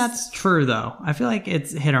feel like that's true, though. I feel like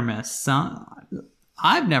it's hit or miss.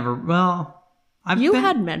 I've never, You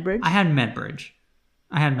had MedBridge. I had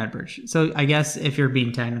MedBridge. So I guess if you're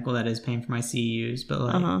being technical, that is paying for my CEUs. But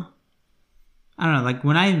like, I don't know. Like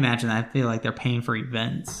when I imagine that, I feel like they're paying for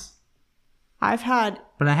events.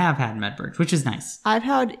 But I have had MedBridge, which is nice. I've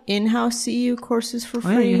had in-house CEU courses for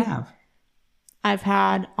free. Oh, yeah, you have. I've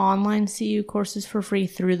had online CEU courses for free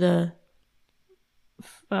through the,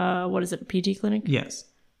 what is it, PT clinic? Yes.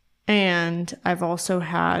 And I've also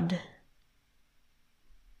had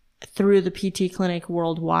through the PT clinic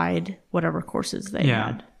worldwide, whatever courses they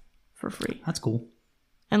had for free. That's cool.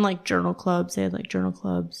 And like journal clubs. They had like journal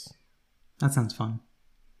clubs. That sounds fun.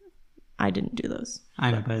 I didn't do those.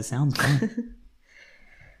 I know, but it sounds fun.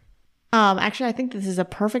 Actually, I think this is a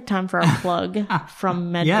perfect time for our plug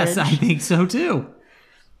from MedBridge. Yes, I think so too.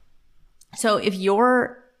 So if you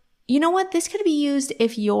know what? This could be used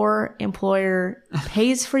if your employer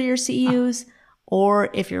pays for your CEUs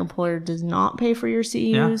or if your employer does not pay for your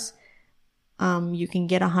CEUs. You can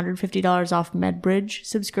get $150 off MedBridge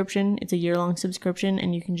subscription. It's a year-long subscription,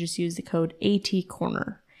 and you can just use the code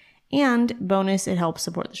ATCorner. And bonus, it helps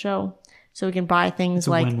support the show. So we can buy things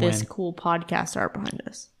like win-win. This cool podcast art behind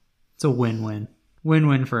us. It's a win-win.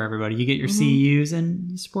 Win-win for everybody. You get your CEUs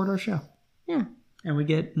and you support our show. Yeah. And we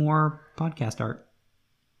get more podcast art.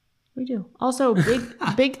 We do. Also,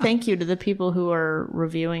 big thank you to the people who are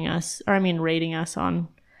rating us on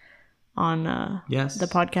the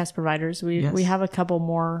podcast providers. We have a couple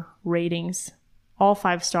more ratings, all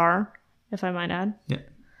 5-star, if I might add. Yeah.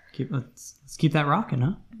 Let's keep that rocking,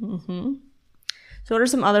 huh? Mm-hmm. So what are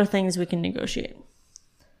some other things we can negotiate?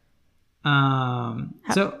 Have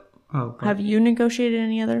you negotiated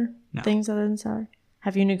any other things other than salary?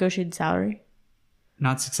 Have you negotiated salary?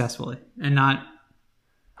 Not successfully. And not,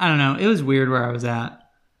 I don't know. It was weird where I was at.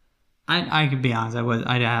 I could be honest.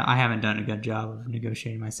 I haven't done a good job of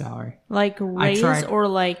negotiating my salary. Like raise or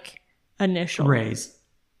like initial? Raise.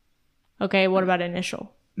 Okay. What about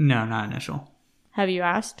initial? No, not initial. Have you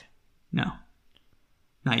asked? No,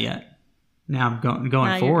 not yet. Now I'm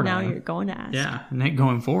going forward. Now you're going to ask. Yeah, and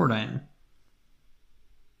going forward, I am.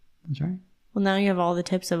 That's right. Well, now you have all the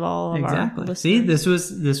tips of all of our listeners. See, this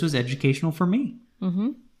was educational for me. Mm-hmm.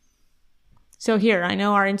 So here, I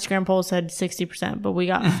know our Instagram poll said 60%, but we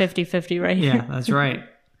got 50-50 right here. Yeah, that's right.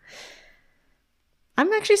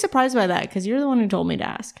 I'm actually surprised by that because you're the one who told me to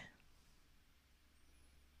ask.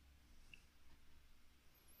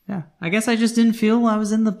 Yeah, I guess I just didn't feel I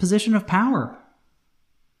was in the position of power.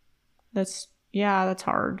 That's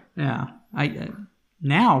hard. Yeah,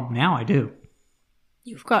 now I do.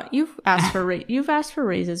 You've asked for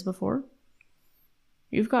raises before.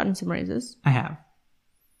 You've gotten some raises. I have.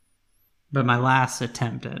 But my last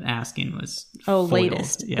attempt at asking was foiled.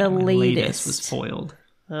 Latest. Yeah, the latest was foiled.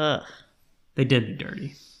 Ugh. They did me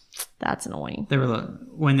dirty. That's annoying. They were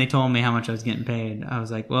when they told me how much I was getting paid, I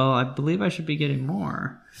was like, well, I believe I should be getting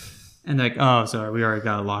more. And they're like, oh, sorry, we already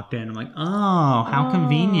got it locked in. I'm like, oh, how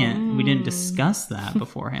convenient. We didn't discuss that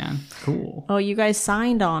beforehand. Cool. Oh, you guys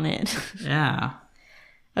signed on it. Yeah.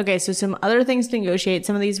 Okay, so some other things to negotiate.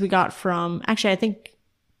 Some of these we got from, actually,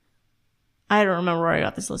 I don't remember where I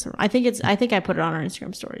got this list from. I think I put it on our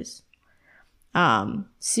Instagram stories.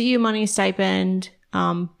 CU money, stipend,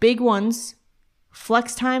 big ones,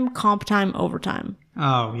 flex time, comp time, overtime.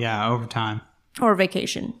 Oh, yeah, overtime. Or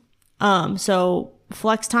vacation. So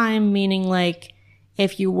flex time meaning like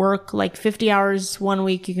if you work like 50 hours one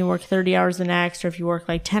week, you can work 30 hours the next. Or if you work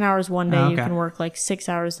like 10 hours one day, you can work like 6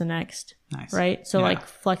 hours the next. Nice. Right? So like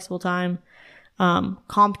flexible time.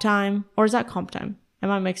 Comp time, or is that comp time? Am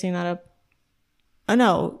I mixing that up? Oh,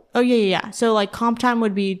 no. Oh, yeah. So like comp time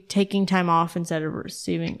would be taking time off instead of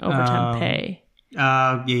receiving overtime pay.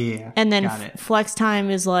 Yeah. And then flex time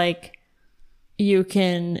is like you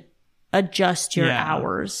can adjust your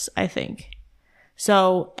hours, I think.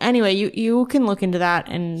 So anyway, you can look into that,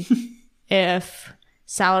 and if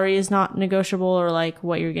salary is not negotiable, or like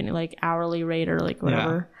what you're getting, like hourly rate or like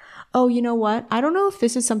whatever. Yeah. Oh, you know what? I don't know if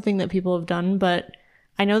this is something that people have done, but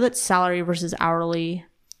I know that salary versus hourly,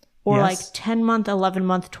 or like 10-month,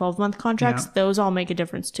 11-month, 12-month contracts, those all make a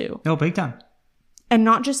difference too. Oh, big time. And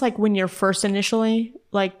not just like when you're first initially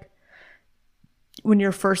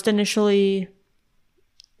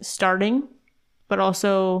starting, but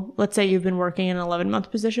also let's say you've been working in an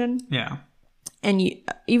 11-month position. Yeah. And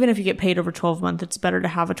even if you get paid over 12 months, it's better to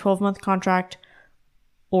have a 12-month contract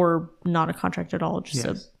or not a contract at all.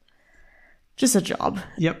 Just a job.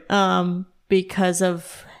 Yep. Because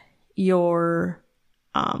of your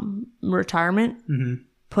retirement,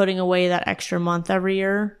 putting away that extra month every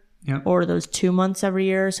year. Yep. Or those 2 months every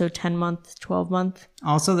year, so 10-month, 12-month.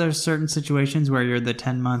 Also, there's certain situations where you're the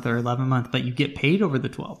 10-month or 11-month, but you get paid over the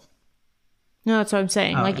 12. No, that's what I'm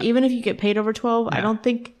saying. Even if you get paid over 12, I don't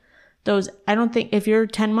think if you're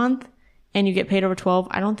 10-month and you get paid over 12,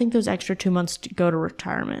 I don't think those extra 2 months go to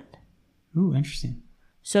retirement. Ooh, interesting.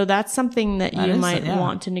 So that's something that you might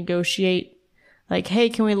want to negotiate. Like, hey,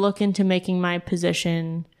 can we look into making my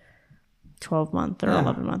position 12-month or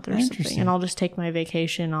 11-month or something, and I'll just take my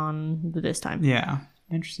vacation on this time. Yeah,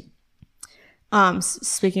 interesting.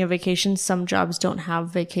 Speaking of vacation, some jobs don't have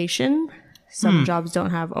vacation. Some jobs don't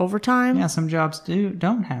have overtime. Yeah, some jobs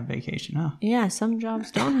don't have vacation, huh? Yeah, some jobs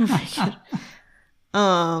don't have vacation.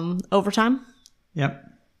 Overtime. Yep.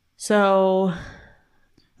 So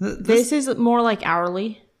this is more like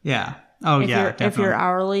hourly. Yeah. Oh, definitely. If you're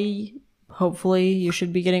hourly, hopefully you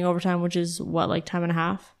should be getting overtime, which is what, like time and a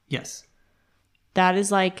half? Yes. That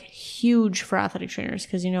is like huge for athletic trainers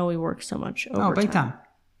because we work so much overtime. Oh, big time.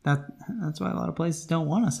 That's why a lot of places don't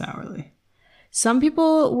want us hourly. Some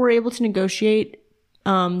people were able to negotiate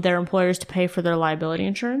their employers to pay for their liability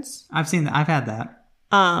insurance. I've seen that. I've had that.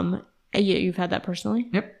 You've had that personally?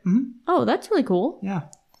 Yep. Mm-hmm. Oh, that's really cool. Yeah.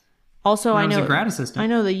 Also, I know a grad assistant. I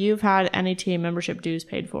know that you've had NATA membership dues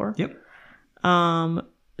paid for. Yep.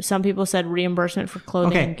 Some people said reimbursement for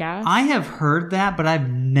clothing and gas. I have heard that, but I've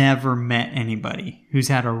never met anybody who's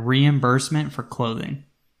had a reimbursement for clothing.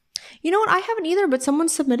 You know what? I haven't either, but someone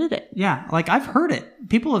submitted it. Yeah, like I've heard it.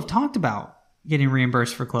 People have talked about getting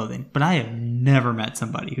reimbursed for clothing, but I have never met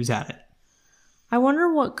somebody who's had it. I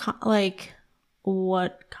wonder what kind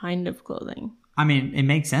of clothing. I mean, it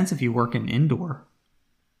makes sense if you work in indoor.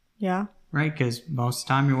 Yeah. Right? Because most of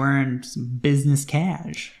the time you're wearing some business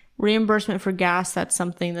cash. Reimbursement for gas, that's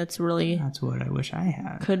something that's really... That's what I wish I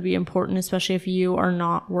had. Could be important, especially if you are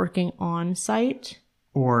not working on site.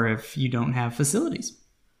 Or if you don't have facilities.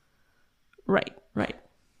 Right.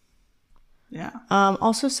 Yeah.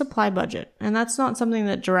 Also supply budget. And that's not something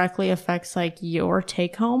that directly affects like your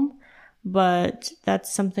take home, but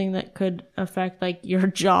that's something that could affect like your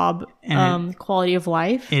job quality of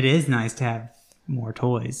life. It is nice to have more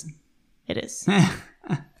toys. It is.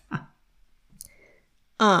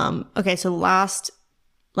 Okay, so last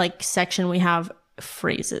section we have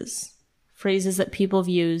phrases that people have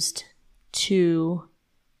used to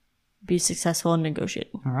be successful in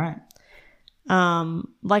negotiating. All right.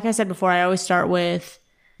 Like I said before, I always start with,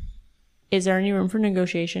 is there any room for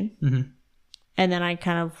negotiation? Mm-hmm. And then I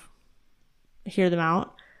kind of hear them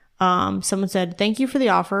out. Someone said, thank you for the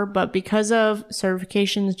offer, but because of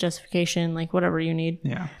certifications, justification, like whatever you need.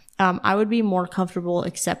 Yeah. I would be more comfortable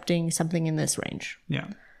accepting something in this range. Yeah.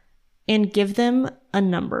 And give them a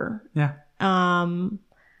number. Yeah. I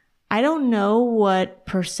don't know what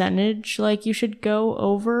percentage you should go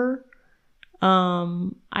over.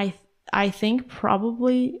 I think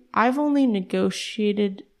probably I've only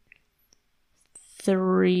negotiated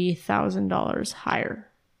 $3,000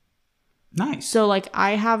 higher. Nice. So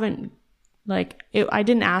I haven't I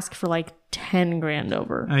didn't ask for 10 grand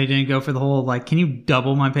over. Oh, you didn't go for the whole can you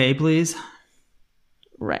double my pay, please?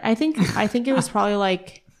 Right. I think it was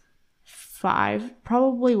probably 5,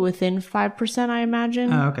 probably within 5%, I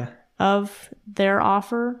imagine. Oh, okay. Of their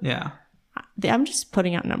offer. Yeah. I'm just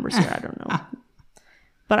putting out numbers here. I don't know.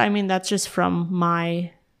 But I mean, that's just from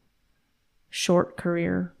my short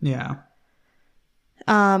career. Yeah.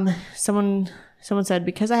 Someone said,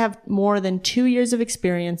 because I have more than 2 years of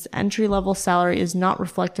experience, entry-level salary is not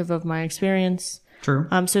reflective of my experience. True.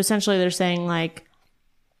 So essentially they're saying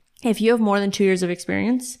if you have more than 2 years of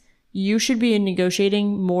experience, you should be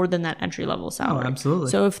negotiating more than that entry level salary. Oh, absolutely.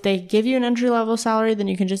 So if they give you an entry level salary, then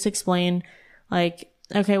you can just explain like,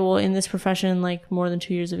 okay, well, in this profession, like more than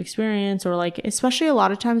 2 years of experience, or like, especially a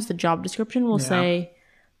lot of times the job description will say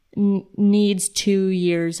needs 2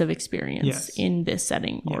 years of experience in this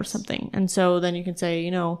setting or something. And so then you can say,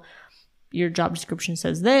 you know, your job description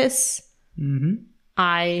says this.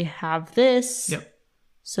 I have this. Yep.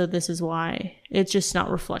 So this is why it's just not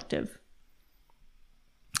reflective.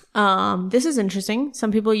 This is interesting.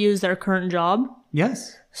 Some people use their current job.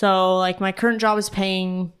 Yes. So like my current job is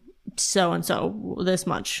paying so and so this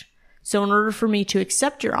much. So in order for me to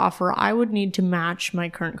accept your offer, I would need to match my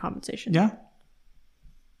current compensation. Yeah.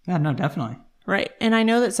 Yeah, no, definitely. Right. And I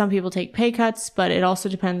know that some people take pay cuts, but it also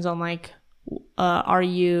depends on like, are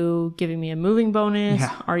you giving me a moving bonus?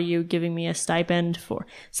 Yeah. Are you giving me a stipend for,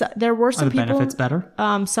 so there were some Are the people, benefits better?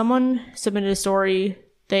 Someone submitted a story.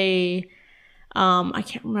 They, I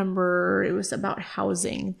can't remember. It was about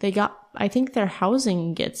housing. They got, I think their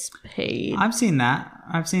housing gets paid. I've seen that.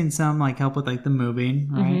 I've seen some like help with like the moving,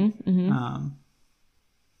 right?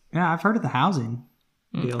 Yeah, I've heard of the housing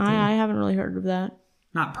deal too. I haven't really heard of that.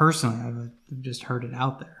 Not personally, I've just heard it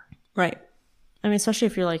out there. Right. I mean, especially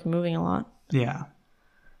if you're like moving a lot. Yeah.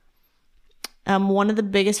 One of the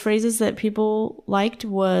biggest phrases that people liked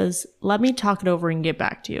was, let me talk it over and get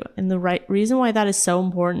back to you. And the right reason why that is so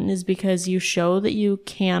important is because you show that you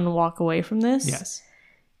can walk away from this. Yes.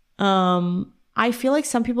 I feel like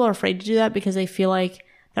some people are afraid to do that because they feel like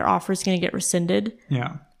their offer is going to get rescinded.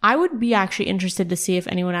 Yeah. I would be actually interested to see if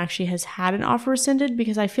anyone actually has had an offer rescinded,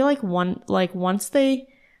 because I feel like once they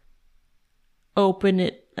open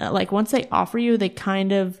it, like once they offer you, they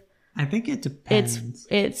kind of, I think it depends.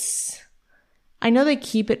 it's I know they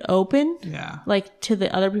keep it open. Yeah. Like to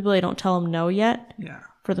the other people, they don't tell them no yet. Yeah.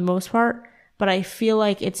 For the most part, but I feel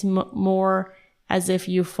like it's more as if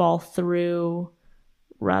you fall through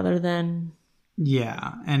rather than.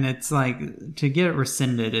 Yeah, and it's like to get it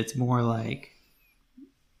rescinded, it's more like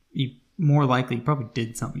you more likely you probably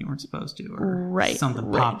did something you weren't supposed to, or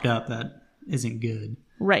something popped up that isn't good.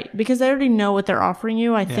 Right, because they already know what they're offering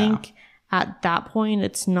you. I think at that point,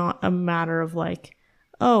 it's not a matter of like,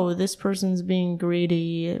 oh, this person's being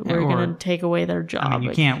greedy, we're going to take away their job. I mean,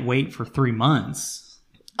 you can't wait for 3 months.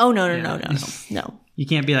 Oh, no. You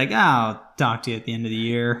can't be like, oh, I'll talk to you at the end of the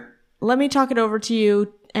year. Let me talk it over to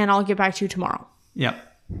you, and I'll get back to you tomorrow. Yep.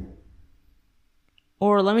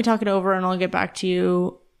 Or let me talk it over, and I'll get back to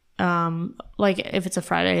you. Like if it's a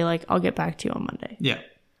Friday, like I'll get back to you on Monday. Yeah.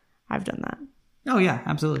 I've done that. Oh, yeah,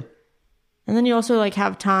 absolutely. And then you also like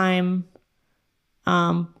have time,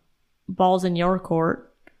 balls in your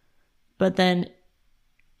court, but then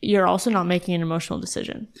you're also not making an emotional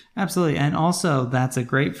decision. Absolutely. And also that's a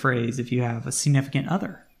great phrase if you have a significant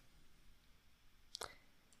other.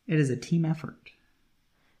 It is a team effort.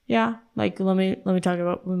 Yeah. Like let me talk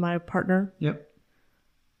about with my partner. Yep.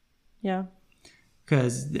 Yeah.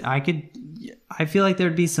 Because I feel like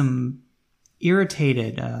there'd be some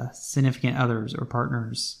irritated significant others or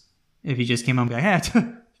partners if you just came home and be like, hey,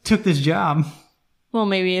 I took this job. Well,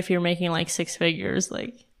 maybe if you're making like 6 figures,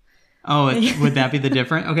 like. Oh, would that be the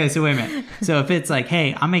difference? Okay, so wait a minute. So if it's like,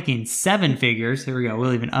 hey, I'm making 7 figures, here we go,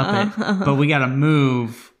 we'll even up it, but we got to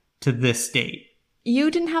move to this state. You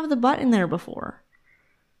didn't have the butt in there before.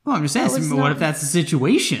 Well, I'm just saying, what if that's the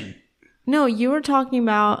situation? No, you were talking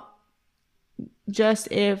about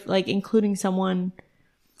just if, like, including someone.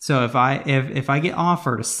 So if I get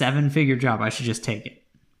offered a 7-figure job, I should just take it.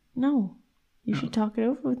 No, you should talk it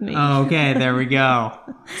over with me. Oh, okay, there we go.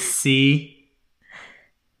 See?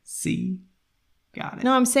 Got it.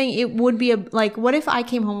 No, I'm saying it would be like, what if I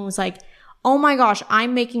came home and was like, oh my gosh,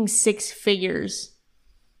 I'm making 6 figures.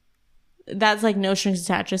 That's like no strings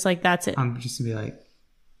attached. Just like, that's it. I'm just going to be like,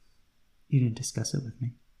 you didn't discuss it with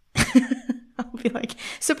me. I'll be like,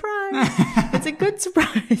 surprise. It's a good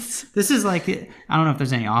surprise. This is like, I don't know if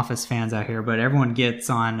there's any Office fans out here, but everyone gets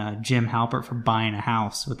on Jim Halpert for buying a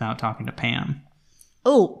house without talking to Pam.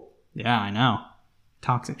 Oh. Yeah, I know.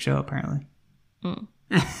 Toxic show, apparently.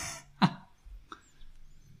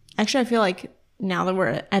 Actually, I feel like now that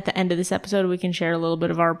we're at the end of this episode, we can share a little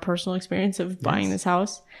bit of our personal experience of buying this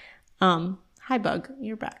house. Hi, Bug.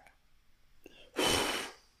 You're back.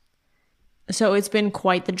 So it's been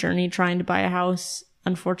quite the journey trying to buy a house,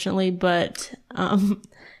 unfortunately, but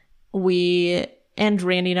we and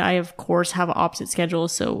Randy and I, of course, have opposite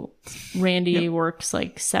schedules. So Randy works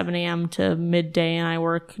like 7 a.m. to midday, and I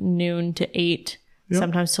work noon to 8,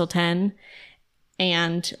 sometimes till 10.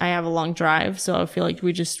 And I have a long drive, so I feel like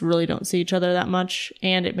we just really don't see each other that much.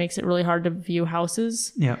 And it makes it really hard to view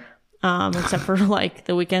houses. Yeah. Except for like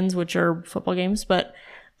the weekends, which are football games. But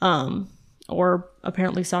or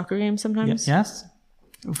apparently soccer games sometimes. Yes.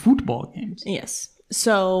 Football games. Yes.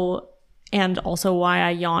 So, and also why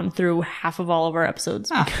I yawn through half of all of our episodes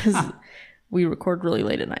because we record really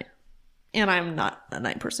late at night. And I'm not a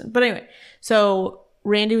night person. But anyway, so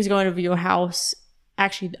Randy was going to view a house,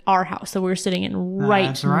 actually our house that we were sitting in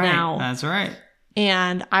now. That's right.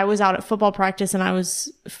 And I was out at football practice and I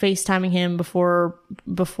was FaceTiming him before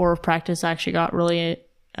practice actually got really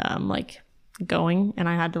like going, and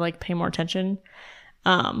I had to like pay more attention.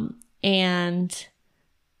 And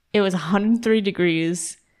it was 103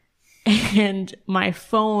 degrees and my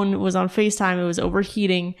phone was on FaceTime. It was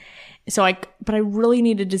overheating. So but I really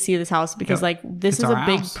needed to see this house because like this is a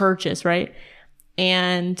big purchase, right?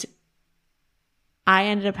 And I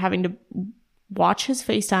ended up having to watch his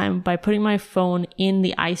FaceTime by putting my phone in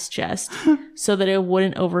the ice chest so that it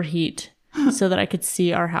wouldn't overheat, so that I could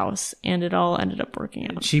see our house, and it all ended up working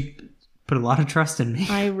out. She put a lot of trust in me.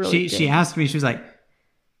 I really did. She asked me, she was like,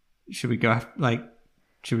 should we go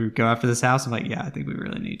after this house? I'm like, yeah, I think we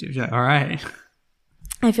really need to. She's like, all right.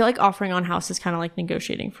 I feel like offering on house is kind of like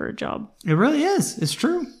negotiating for a job. It really is. It's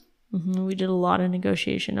true. Mm-hmm. We did a lot of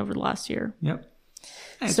negotiation over the last year. Yep.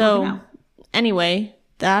 Hey, so anyway,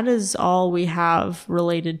 that is all we have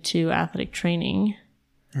related to athletic training.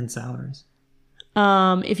 And salaries.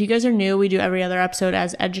 If you guys are new, we do every other episode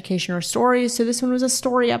as education or stories. So this one was a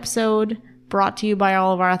story episode brought to you by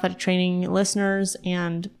all of our athletic training listeners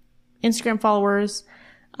and Instagram followers.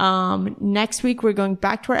 Next week, we're going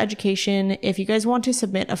back to our education. If you guys want to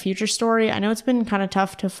submit a future story, I know it's been kind of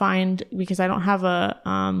tough to find because I don't have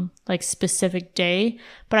a, like specific day,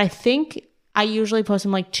 but I think I usually post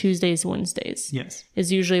them like Tuesdays, Wednesdays. Yes.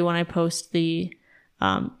 Is usually when I post the,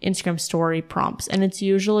 Instagram story prompts. And it's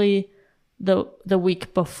usually the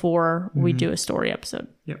week before we do a story episode.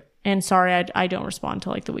 Yep. And sorry, I don't respond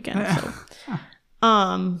till like the weekend. So,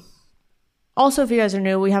 also, if you guys are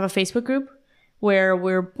new, we have a Facebook group where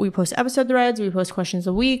we post episode threads, we post questions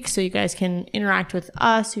a week, so you guys can interact with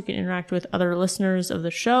us, you can interact with other listeners of the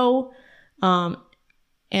show. And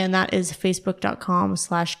that is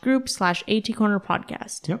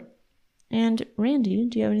facebook.com/group/ATcornerPodcast. Yep. And Randy,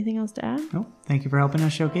 do you have anything else to add? No. Thank you for helping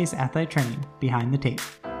us showcase athletic training behind the tape.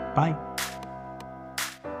 Bye.